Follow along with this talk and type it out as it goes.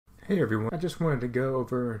Hey everyone, I just wanted to go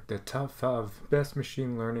over the top 5 best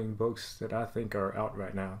machine learning books that I think are out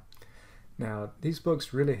right now. Now, these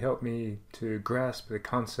books really help me to grasp the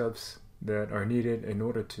concepts that are needed in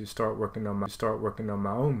order to start working on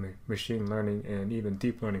my own machine learning and even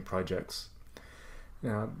deep learning projects.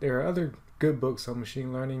 Now, there are other good books on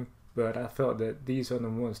machine learning, but I felt that these are the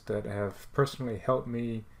ones that have personally helped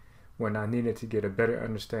me when I needed to get a better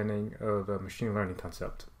understanding of a machine learning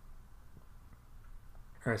concept.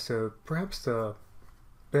 Alright, so perhaps the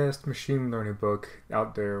best machine learning book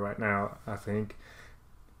out there right now, I think,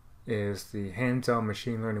 is the Hands-On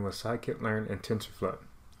Machine Learning with Scikit-Learn and TensorFlow.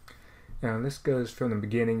 Now, this goes from the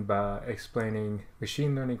beginning by explaining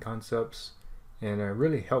machine learning concepts in a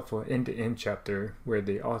really helpful end-to-end chapter where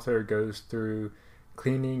the author goes through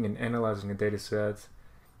cleaning and analyzing a data set,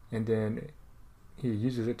 and then he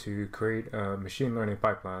uses it to create a machine learning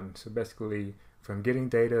pipeline. So basically, from getting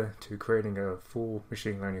data to creating a full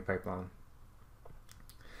machine learning pipeline.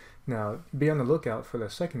 Now, be on the lookout for the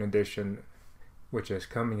second edition, which is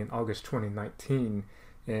coming in August 2019,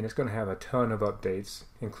 and it's going to have a ton of updates,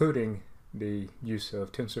 including the use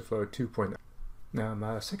of TensorFlow 2.0. Now,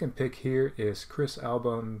 my second pick here is Chris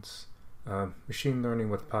Albon's Machine Learning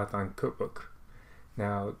with Python Cookbook.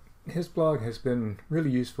 Now, his blog has been really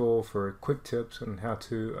useful for quick tips on how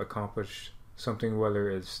to accomplish something, whether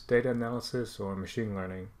it's data analysis or machine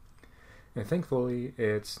learning. And thankfully,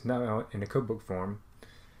 it's now out in a cookbook form.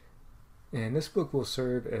 And this book will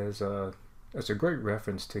serve as a great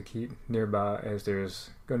reference to keep nearby, as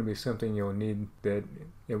there's going to be something you'll need that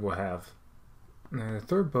it will have. Now, the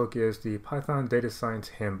third book is the Python Data Science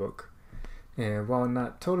Handbook. And while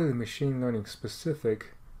not totally machine learning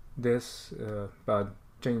specific, this by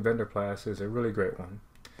Jake Vanderplas is a really great one.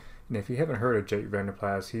 And if you haven't heard of Jake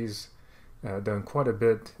Vanderplas, he's done quite a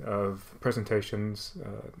bit of presentations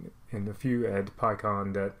and a few at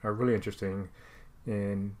PyCon that are really interesting.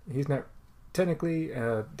 And he's not technically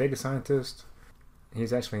a data scientist.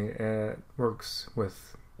 He's actually works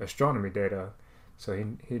with astronomy data, so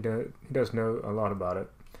he does know a lot about it.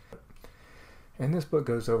 And this book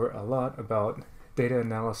goes over a lot about data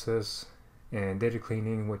analysis and data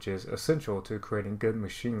cleaning, which is essential to creating good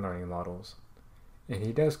machine learning models. And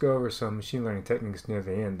he does go over some machine learning techniques near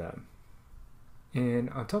the end then. And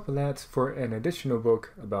on top of that, for an additional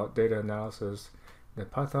book about data analysis, the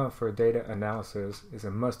Python for Data Analysis is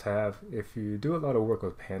a must-have if you do a lot of work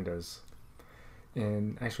with pandas.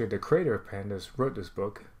 And actually, the creator of pandas wrote this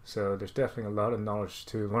book, so there's definitely a lot of knowledge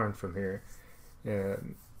to learn from here.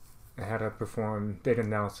 How to perform data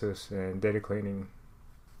analysis and data cleaning.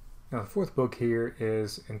 Now, the fourth book here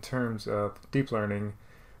is in terms of deep learning.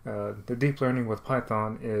 The Deep Learning with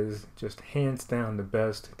Python is just hands down the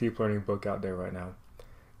best deep learning book out there right now.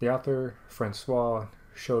 The author, Francois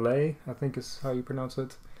Chollet, I think is how you pronounce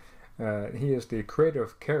it. He is the creator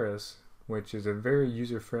of Keras, which is a very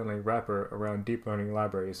user-friendly wrapper around deep learning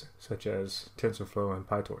libraries such as TensorFlow and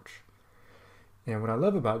PyTorch. And what I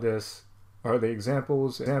love about this are the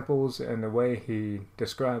examples and the way he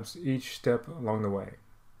describes each step along the way.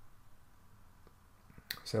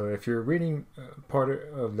 So if you're reading part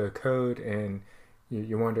of the code and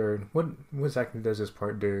you wonder, what exactly does this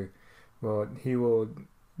part do? Well, he will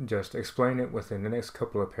just explain it within the next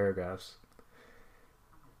couple of paragraphs.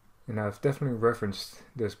 And I've definitely referenced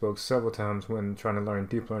this book several times when trying to learn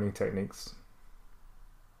deep learning techniques.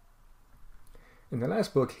 And the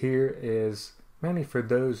last book here is mainly for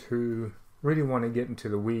those who really want to get into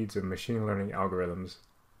the weeds of machine learning algorithms.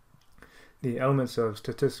 The Elements of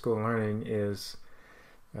Statistical Learning is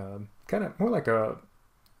kind of more like a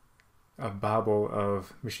Bible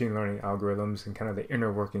of machine learning algorithms and kind of the inner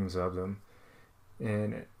workings of them.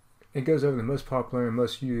 And it goes over the most popular and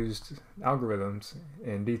most used algorithms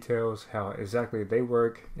and details how exactly they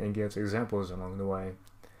work and gives examples along the way.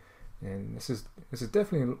 And this is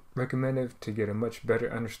definitely recommended to get a much better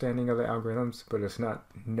understanding of the algorithms, but it's not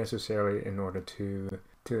necessarily in order to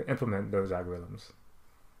implement those algorithms.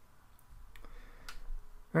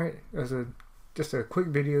 Alright, just a quick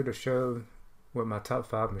video to show what my top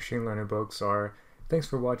 5 machine learning books are. Thanks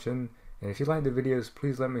for watching, and if you like the videos,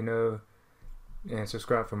 please let me know and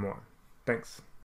subscribe for more. Thanks.